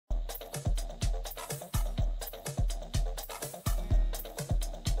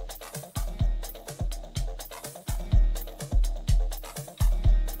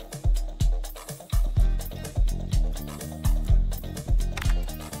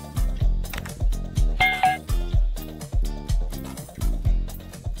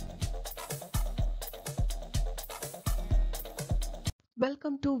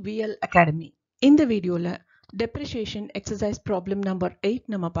Welcome to VL Academy. In the video la depreciation exercise problem number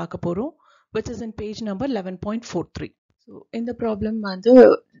 8 nama paaka porom, which is in page number 11.43. So in the problem வந்து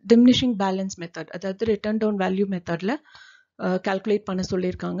diminishing balance method, அதாவது return down value method la calculate பண்ண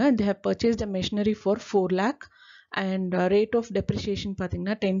சொல்லிருக்காங்க. And they have purchased a machinery for 4 lakh and rate of depreciation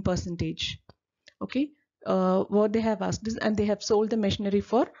பாத்தீங்கன்னா 10%. Okay, what they have asked is, and they have sold the machinery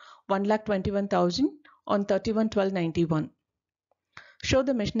for 1,21,000 on 31/12/91. Show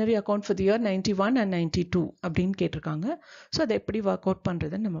the machinery account for the year 91 and 92 அப்படின்னு கேட்டிருக்காங்க. So அதை எப்படி work out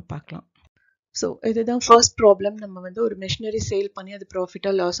பண்ணுறதுன்னு நம்ம பார்க்கலாம். So இதுதான் first problem. நம்ம வந்து ஒரு மெஷினரி சேல் பண்ணி அது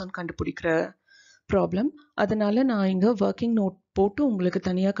ப்ராஃபிட்டாக லாஸான்னு கண்டுபிடிக்கிற ப்ராப்ளம். அதனால நான் இங்கே ஒர்க்கிங் நோட் போட்டு உங்களுக்கு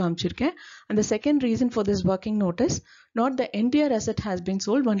தனியாக காமிச்சிருக்கேன். அந்த second reason for this working note is not the entire asset has been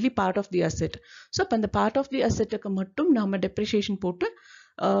sold, only part of the asset. So அப்போ அந்த பார்ட் ஆஃப் தி அசெட்டுக்கு மட்டும் நம்ம டெப்ரிசியேஷன் போட்டு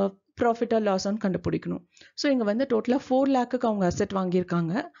ப்ராஃபிட் ஆர் லாஸ் ஆன்னு கண்டுபிடிக்கணும். ஸோ இங்கே வந்து டோட்டலாக 4 லேக்குக்கு அவங்க அசெட்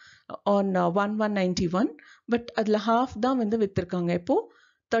வாங்கியிருக்காங்க ஆன் 1/1/91. பட் அதில் ஹாஃப் தான் வந்து விற்றுருக்காங்க இப்போது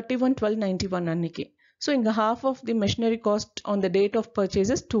 31/12/91 அன்னைக்கு. ஸோ இங்கே half of the machinery cost on the date of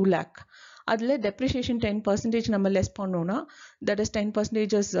purchases 2 lakh. அதில் டெப்ரிசியேஷன் 10% நம்ம லெஸ் பண்ணோன்னா, தட் இஸ்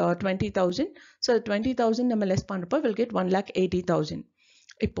 10% இஸ் 20,000. ஸோ 20,000 நம்ம லெஸ் பண்ணுறப்போ வில் கெட் 1,80,000.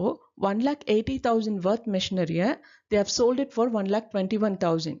 இப்போ 1,80,000 worth machinery they have sold it for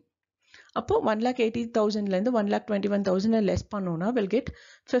 1,21,000. அப்போ 1,80,000லேருந்து 1,21,000 லெஸ் பண்ணோன்னா வில் கெட்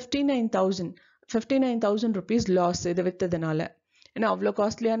 59,000 rupees லாஸ் இது விற்றதுனால. ஏன்னா அவ்வளோ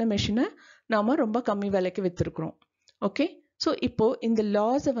காஸ்ட்லியான மெஷினை நாம் ரொம்ப கம்மி விலைக்கு விற்றுருக்குறோம். ஓகே, ஸோ இப்போது இந்த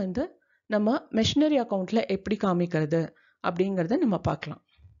லாஸை வந்து நம்ம மெஷினரி அக்கௌண்ட்டில் எப்படி காமிக்கிறது அப்படிங்கிறத நம்ம பார்க்கலாம்.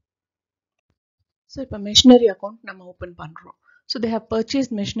 ஸோ இப்போ மெஷினரி அக்கௌண்ட் நம்ம ஓப்பன் பண்ணுறோம். So they have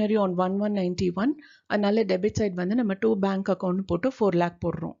purchased machinery on 1/1/91. அதனால டெபிட் சைட் வந்து நம்ம 2 பேங்க் அக்கௌண்ட் போட்டு 4 lakh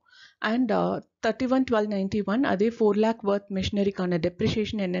போடுறோம். அண்ட் 31/12/91 அதே 4 lakh worth மெஷினரிக்கான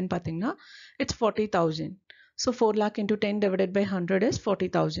டெப்ரிசியேஷன் என்னன்னு பார்த்தீங்கன்னா it's 40,000. So 4 lakh into 10 divided by 100 is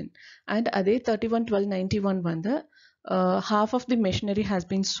 40,000. And அதே 31/12/91 வந்து half of the machinery has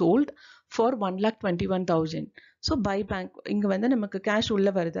been sold for 1,21,000. So by bank இங்கே வந்து நமக்கு கேஷ்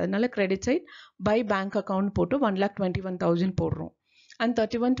உள்ளே வருது, அதனால credit side by bank account போட்டு 1,21,000 போடுறோம். அண்ட்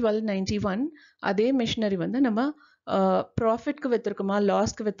 31/12/91 அதே மெஷினரி வந்து நம்ம ப்ராஃபிட்க்கு விற்றுருக்குமா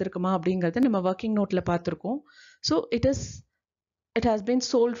லாஸ்க்கு விற்றுருக்குமா அப்படிங்கிறத நம்ம ஒர்க்கிங் நோட்டில் பார்த்துருக்கோம். So it has been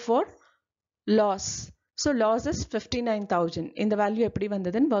sold for loss. So loss is 59,000. இந்த வேல்யூ எப்படி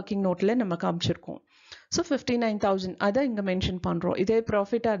வந்ததுன்னு ஒர்க்கிங் நோட்டில் நம்ம காமிச்சிருக்கோம். ஸோ 59,000 அதை இங்கே மென்ஷன் பண்ணுறோம். இதே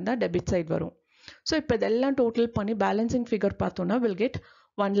ப்ராஃபிட்டாக இருந்தால் டெபிட் சைட் வரும். ஸோ இப்போ இதெல்லாம் டோட்டல் பண்ணி பேலன்சிங் ஃபிகர் பார்த்தோன்னா will get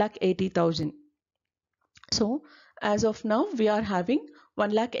 1,80,000. So as of now we are having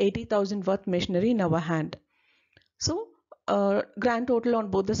 1,80,000 worth machinery in our hand. So grand total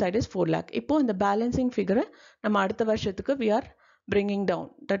on both the side is 4 lakh. இப்போ இந்த பேலன்சிங் ஃபிகரை நம்ம அடுத்த வருஷத்துக்கு we are bringing down,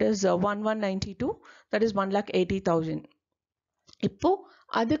 that is 1/1/92, that is 1,80,000. இப்போ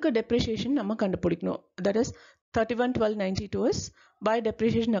அதுக்கு depreciation நம்ம கண்டுபிடிக்கணும். that is 31/12/92 is by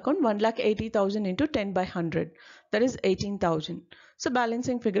depreciation account 1,80,000 into 10/100, that is 18,000. so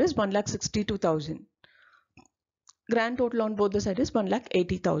balancing figure is 1,62,000. grand total on both the sides is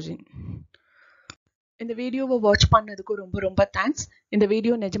 1,80,000. இந்த வீடியோவை வாட்ச் பண்ணதுக்கு ரொம்ப ரொம்ப தேங்க்ஸ். இந்த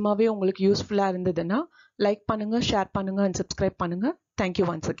வீடியோ நிஜமாவே உங்களுக்கு யூஸ்ஃபுல்லாக இருந்ததுன்னா லைக் பண்ணுங்கள், ஷேர் பண்ணுங்கள் அண்ட் சப்ஸ்கிரைப் பண்ணுங்கள். Thank you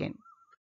once again.